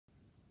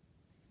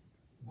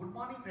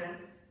morning friends.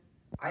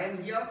 I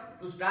am here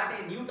to start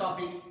a new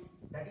topic,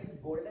 that is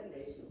golden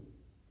ratio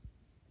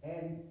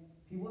and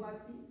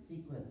Fibonacci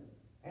sequence.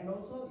 And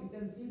also you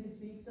can see this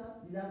picture,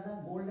 these are the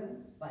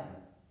golden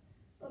spiral.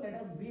 So let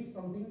us brief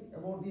something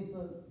about this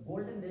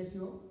golden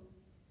ratio.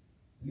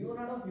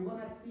 Leonardo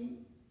Fibonacci,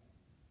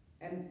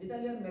 an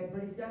Italian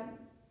mathematician,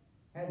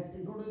 has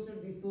introduced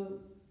this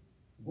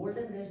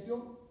golden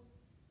ratio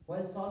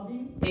while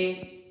solving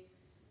a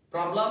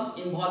problem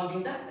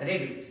involving the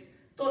rabbit.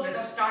 So let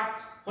us start.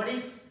 What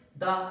is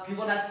the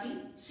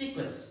Fibonacci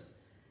sequence?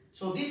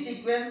 So this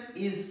sequence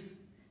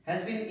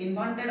has been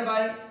invented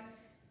by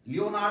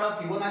Leonardo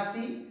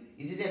Fibonacci.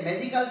 This is a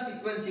magical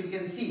sequence, you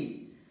can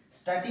see,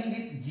 starting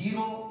with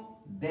 0,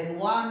 then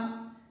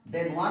 1,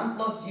 then 1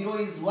 plus 0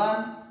 is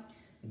 1,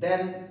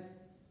 then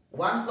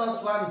 1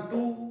 plus 1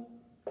 2,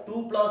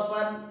 2 plus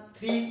 1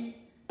 3,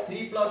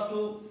 3 plus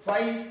 2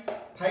 5,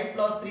 5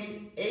 plus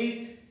 3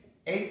 8,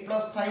 8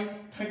 plus 5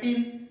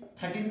 13,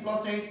 13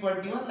 plus 8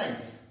 21, like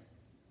this.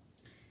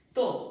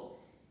 So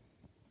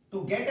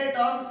to get a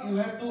term you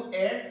have to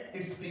add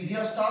its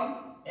previous term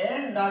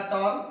and the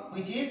term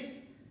which is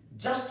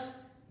just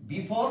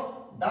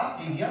before the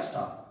previous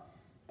term.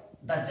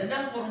 The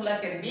general formula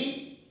can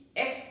be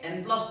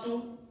xn plus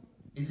 2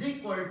 is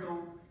equal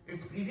to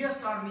its previous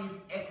term is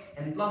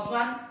xn plus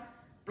 1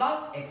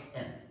 plus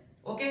xn.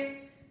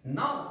 Okay.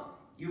 Now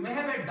you may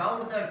have a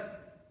doubt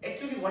that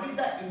actually what is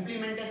the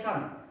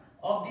implementation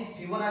of this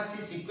Fibonacci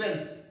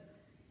sequence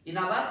in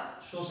our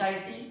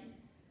society,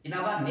 in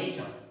our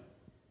nature.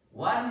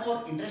 One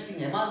more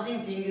interesting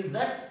amazing thing is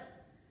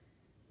that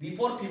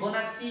before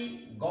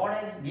Fibonacci, God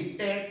has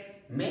gifted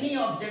many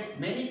objects,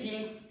 many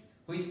things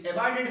which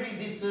avoided with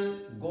this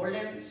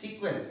golden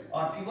sequence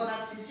or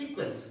Fibonacci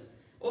sequence.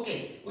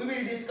 Okay, we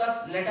will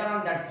discuss later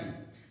on that thing.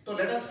 So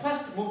let us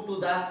first move to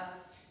the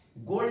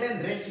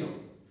golden ratio.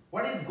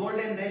 What is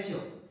golden ratio?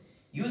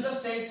 You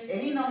just take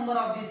any number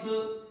of this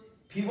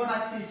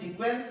Fibonacci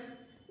sequence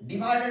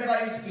divided by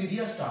its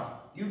previous term.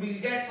 You will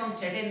get some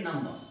certain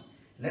numbers.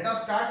 Let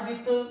us start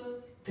with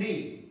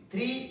 3.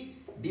 3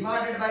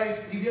 divided by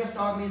its previous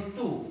term is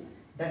 2.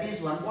 That is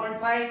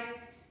 1.5.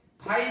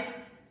 5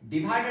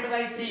 divided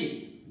by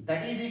 3.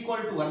 That is equal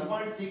to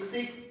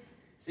 1.66.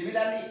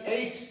 Similarly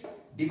 8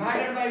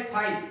 divided by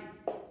 5.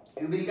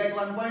 You will get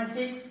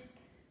 1.6.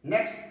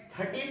 Next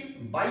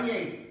 13 by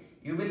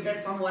 8. You will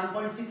get some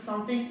 1.6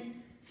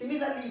 something.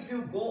 Similarly, if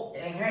you go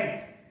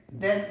ahead,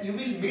 then you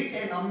will meet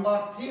a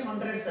number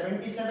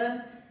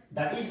 377.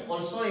 That is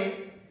also a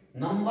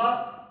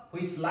number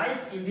which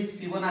lies in this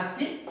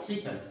Fibonacci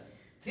sequence.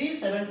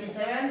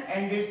 377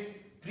 and its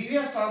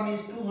previous term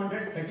is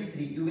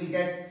 233. You will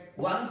get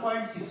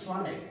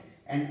 1.618.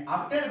 And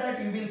after that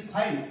you will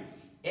find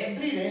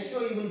every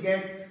ratio you will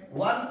get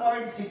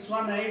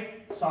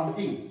 1.618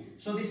 something.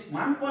 So this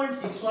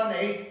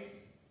 1.618,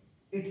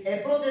 it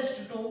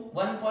approaches to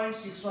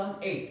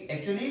 1.618.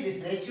 Actually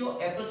this ratio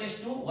approaches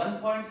to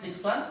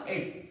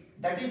 1.618.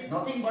 That is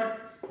nothing but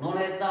known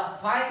as the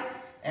phi,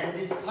 and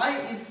this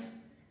phi is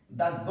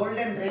the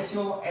golden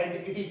ratio and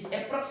it is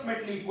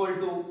approximately equal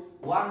to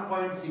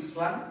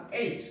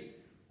 1.618.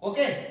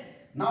 Okay.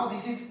 Now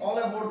this is all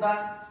about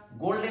the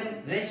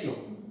golden ratio.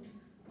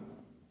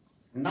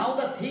 Now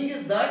the thing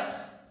is that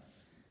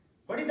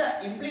what is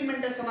the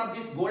implementation of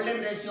this golden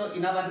ratio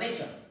in our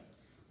nature?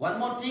 One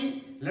more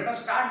thing, let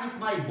us start with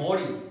my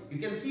body. You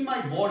can see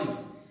my body.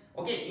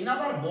 Okay, in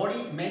our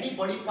body, many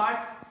body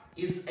parts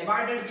is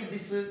divided with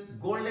this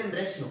golden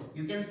ratio.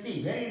 You can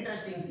see, very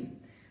interesting thing.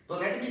 So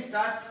let me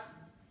start.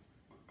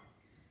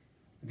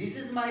 This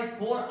is my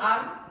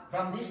forearm,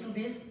 from this to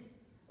this.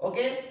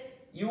 Okay,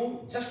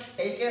 you just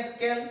take a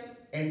scale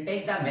and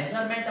take the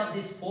measurement of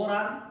this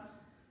forearm,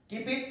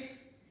 keep it,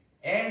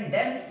 and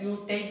then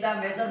you take the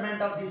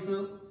measurement of this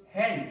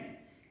hand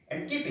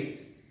and keep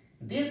it.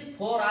 This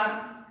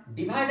forearm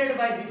divided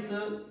by this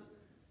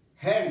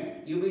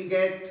hand, you will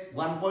get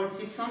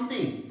 1.6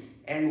 something.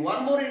 And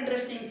one more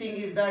interesting thing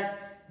is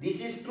that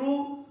this is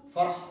true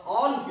for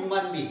all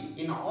human beings.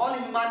 In all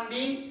human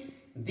beings,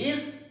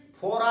 this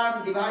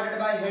forearm divided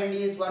by hand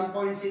is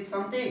 1.6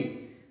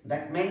 something.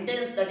 That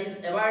maintains, that is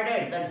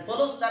avoided, that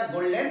follows the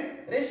golden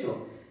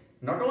ratio.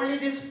 Not only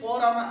this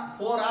forearm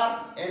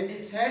and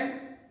this hand,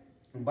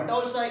 but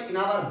also in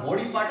our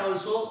body part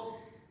also,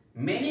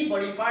 many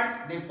body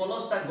parts, they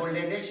follows the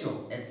golden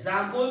ratio.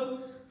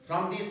 Example,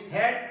 from this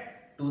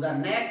head to the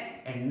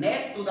neck and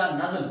neck to the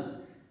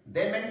navel,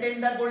 they maintain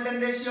the golden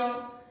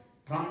ratio.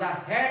 From the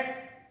head,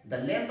 the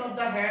length of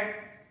the head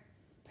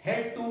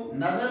to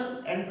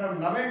navel, and from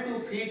navel to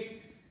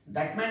feet,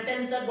 that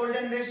maintains the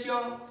golden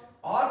ratio.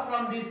 Or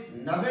from this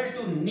navel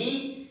to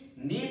knee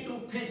to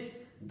feet,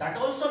 that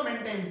also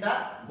maintains the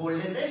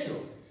golden ratio.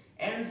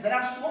 And there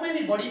are so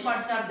many body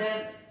parts are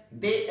there,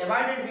 they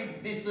avoided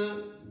with this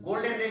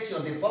golden ratio,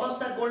 they follows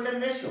the golden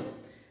ratio.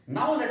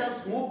 Now let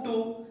us move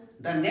to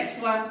the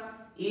next one,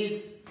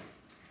 is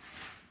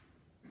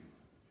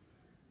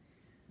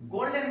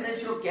golden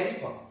ratio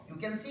caliper. You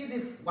can see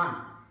this one.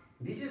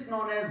 This is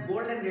known as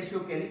golden ratio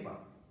caliper.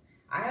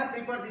 I have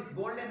prepared this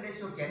golden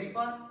ratio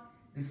caliper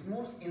this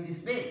moves in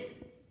this way.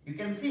 You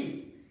can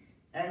see.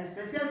 And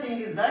special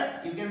thing is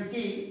that you can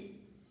see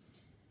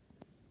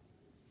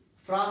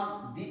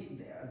from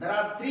there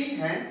are three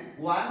hands,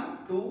 1,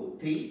 2,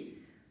 3.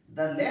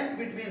 The length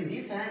between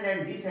this hand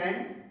and this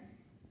hand,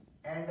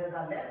 and the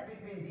length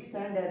between this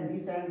hand and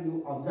this hand,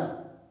 you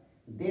observe,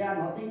 they are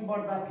nothing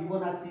but the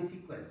Fibonacci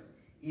sequence.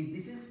 If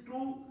this is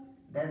true,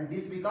 then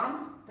this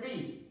becomes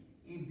 3.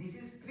 If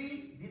this is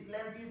 3, this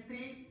length is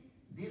 3,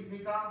 this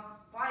becomes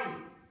 5.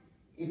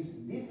 If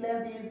this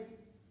length is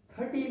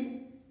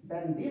 13,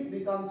 then this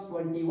becomes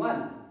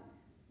 21.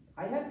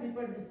 I have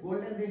prepared this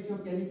golden ratio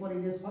caliper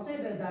in such a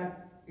way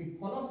that it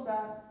follows the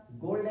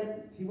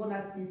golden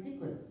Fibonacci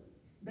sequence.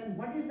 Then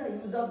what is the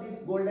use of this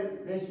golden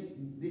ratio,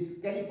 this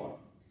caliper?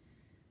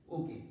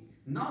 Okay.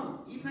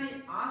 Now, if I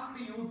ask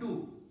you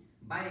to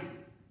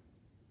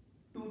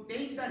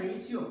take the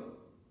ratio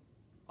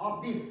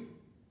of this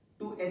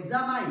to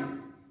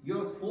examine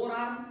your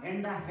forearm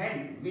and the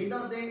hand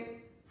whether they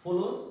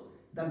follows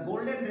the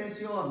golden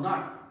ratio or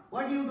not,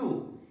 what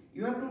do?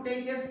 You have to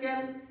take a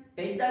scale,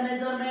 take the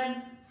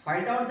measurement,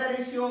 find out the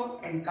ratio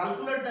and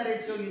calculate the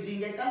ratio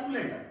using a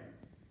calculator.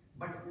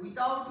 But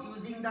without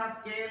using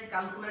the scale,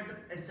 calculator,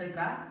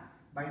 etc.,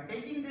 by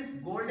taking this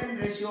golden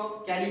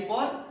ratio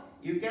caliper,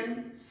 you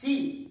can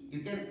see,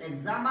 you can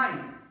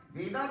examine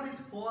whether this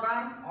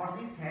forearm or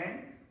this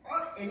hand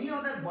or any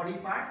other body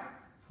parts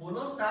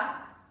follows the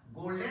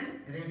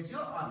golden ratio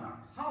or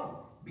not.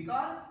 How?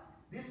 Because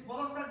this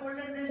follows the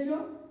golden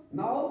ratio.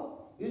 Now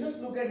you just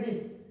look at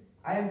this.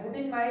 I am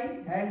putting my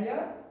hand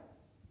here.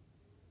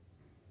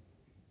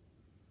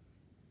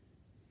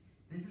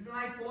 This is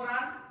my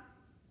forearm.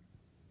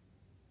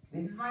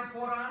 This is my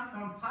forearm.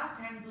 From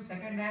first hand to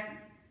second hand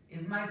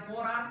is my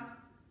forearm,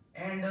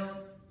 and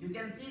you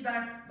can see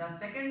that the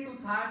second to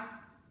third,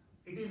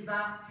 it is the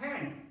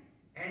hand,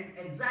 and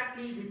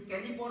exactly this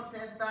caliper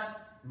says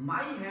that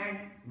my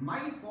hand,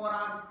 my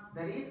forearm,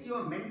 the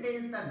ratio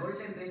maintains the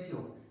golden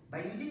ratio.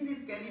 By using this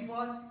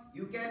caliper,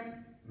 you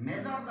can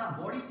measure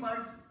the body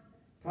parts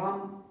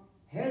from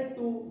head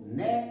to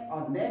neck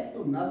or neck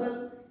to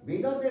navel,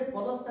 whether they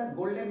follows the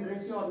golden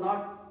ratio or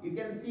not. You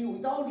can see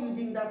without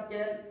using the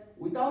scale,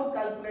 without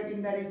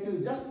calculating the ratio,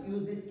 you just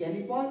use this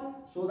caliper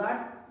so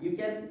that you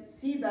can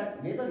see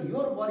that whether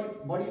your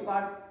body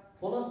parts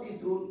follows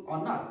this rule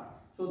or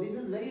not. So this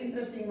is very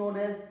interesting, known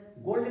as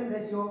golden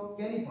ratio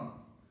caliper.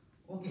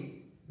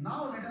 Okay,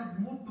 now let us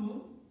move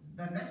to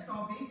the next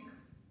topic,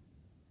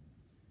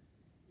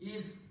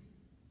 is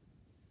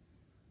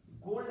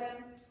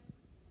golden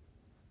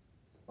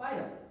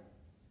spiral.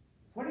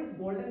 What is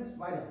golden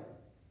spiral?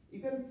 You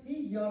can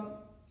see here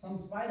some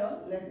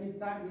spiral. Let me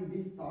start with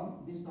this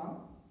term.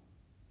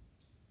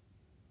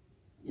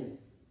 Yes,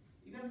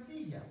 you can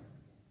see here.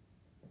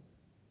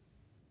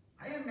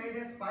 I have made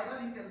a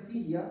spiral, you can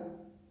see here.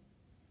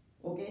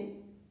 Okay,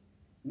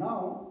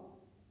 now,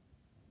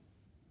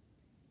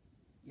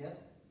 yes,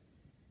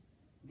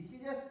 this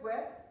is a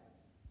square.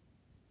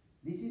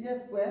 This is a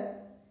square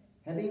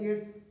having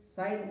its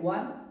side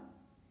 1,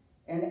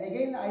 and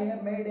again I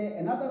have made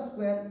another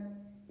square.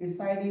 Its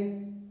side is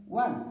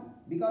 1,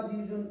 because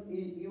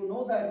you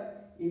know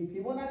that in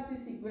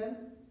Fibonacci sequence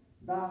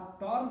the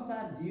terms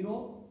are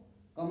 0,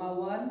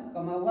 1,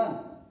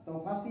 1.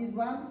 So first is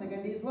 1,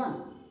 second is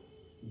 1.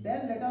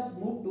 Then let us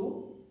move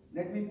to,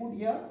 let me put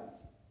here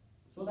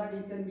so that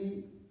it can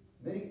be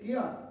very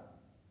clear.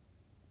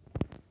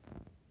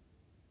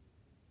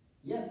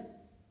 Yes,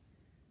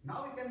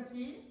 now you can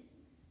see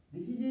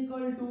this is equal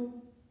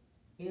to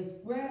a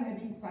square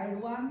having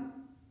side 1,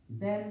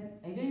 then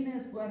again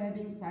a square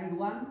having side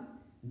 1,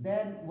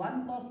 then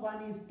 1 plus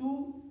 1 is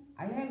 2.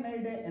 I have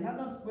made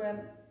another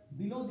square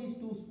below these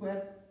two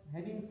squares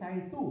having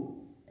side 2.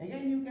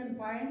 Again you can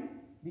find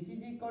this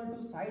is equal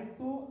to side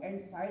 2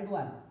 and side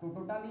 1. So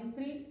total is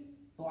 3.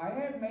 So I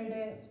have made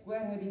a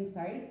square having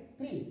side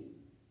 3.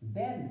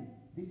 Then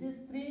this is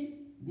 3,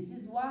 this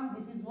is 1,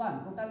 this is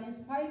 1. Total is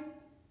 5.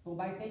 So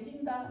by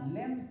taking the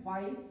length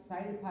 5,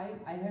 side 5,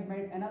 I have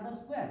made another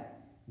square.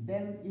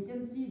 Then you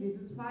can see this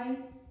is 5,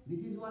 this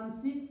is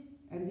 1, 6,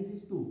 and this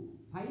is 2.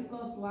 5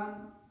 plus 1,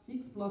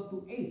 6 plus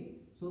 2,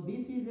 8. So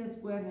this is a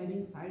square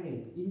having side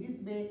 8. In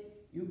this way,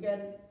 you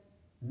can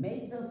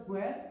make the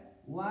squares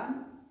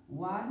 1,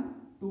 1,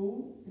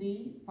 2,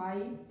 3,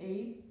 5,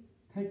 8,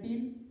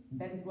 13,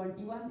 then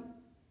 21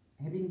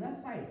 having the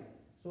sides.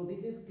 So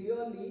this is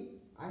clearly,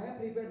 I have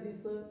prepared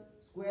these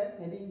squares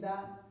having the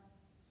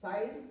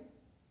sides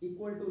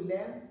equal to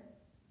length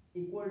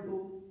equal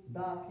to the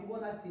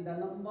Fibonacci, the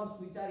numbers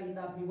which are in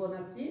the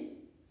Fibonacci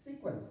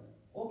sequence.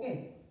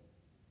 Okay,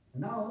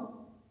 now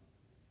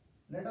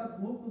let us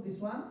move to this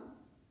one.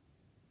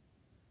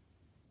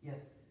 Yes,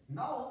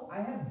 now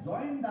I have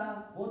joined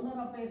the corner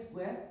of a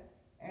square,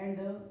 and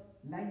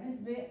like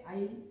this way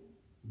I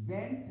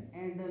bent,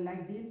 and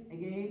like this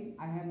again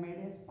I have made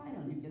a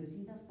spiral. You can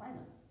see the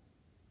spiral,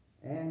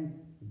 and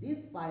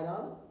this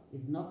spiral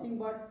is nothing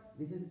but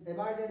this is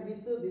divided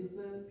with this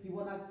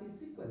Fibonacci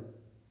sequence.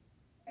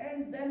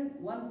 And then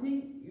one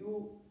thing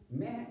you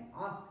may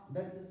ask,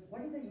 that is,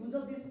 what is the use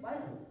of this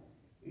spiral?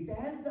 It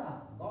has the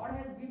God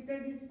has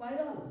gifted this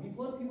spiral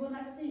before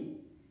Fibonacci.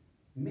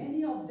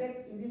 Many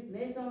objects in this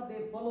nature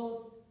they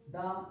follows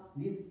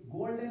this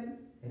golden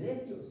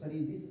ratio.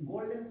 Sorry, this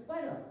golden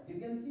spiral. You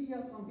can see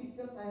here some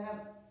pictures I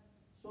have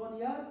shown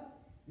here.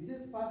 This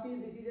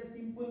is a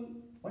simple.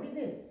 What is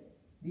this?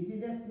 This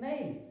is a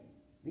snail.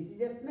 This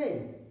is a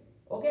snail.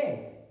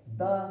 Okay.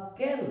 The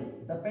scale,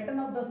 the pattern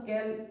of the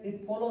scale,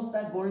 it follows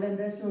the golden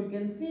ratio. You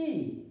can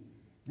see.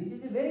 This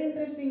is a very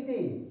interesting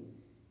thing.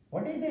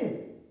 What is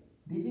this?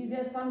 This is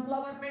a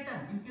sunflower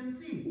pattern. You can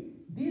see.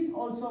 This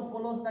also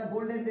follows the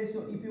golden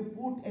ratio. If you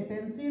put a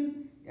pencil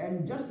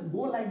and just go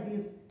like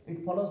this,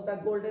 it follows the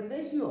golden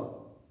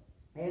ratio.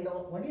 And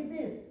what is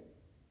this?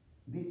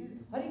 This is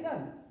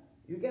hurricane.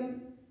 You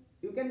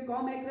can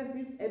come across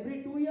this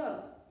every 2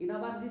 years in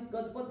our this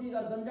Gajpati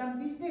or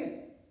Ganjam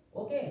district.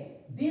 Okay.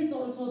 This is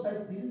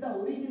the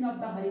origin of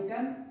the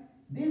hurricane.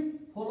 This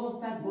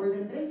follows the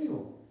golden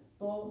ratio.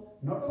 So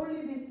not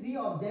only these three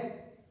objects,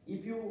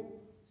 if you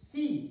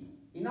see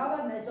in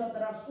our nature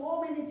there are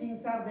so many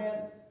things are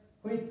there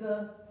which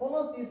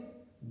follows this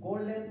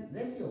golden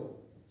ratio.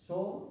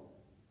 So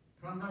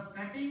from the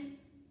starting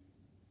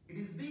it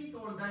is being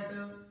told that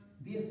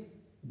this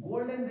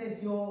golden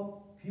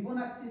ratio,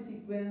 Fibonacci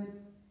sequence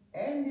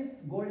and this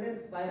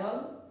golden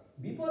spiral,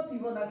 before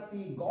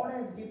Fibonacci God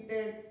has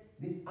gifted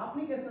this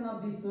application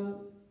of this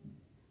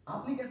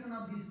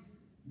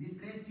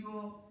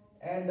ratio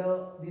and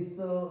this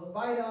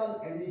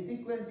spiral and this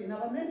sequence in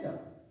our nature.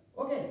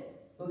 Okay,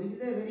 so this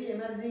is a very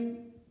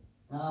amazing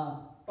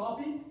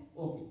topic.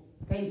 Okay,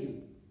 thank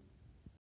you.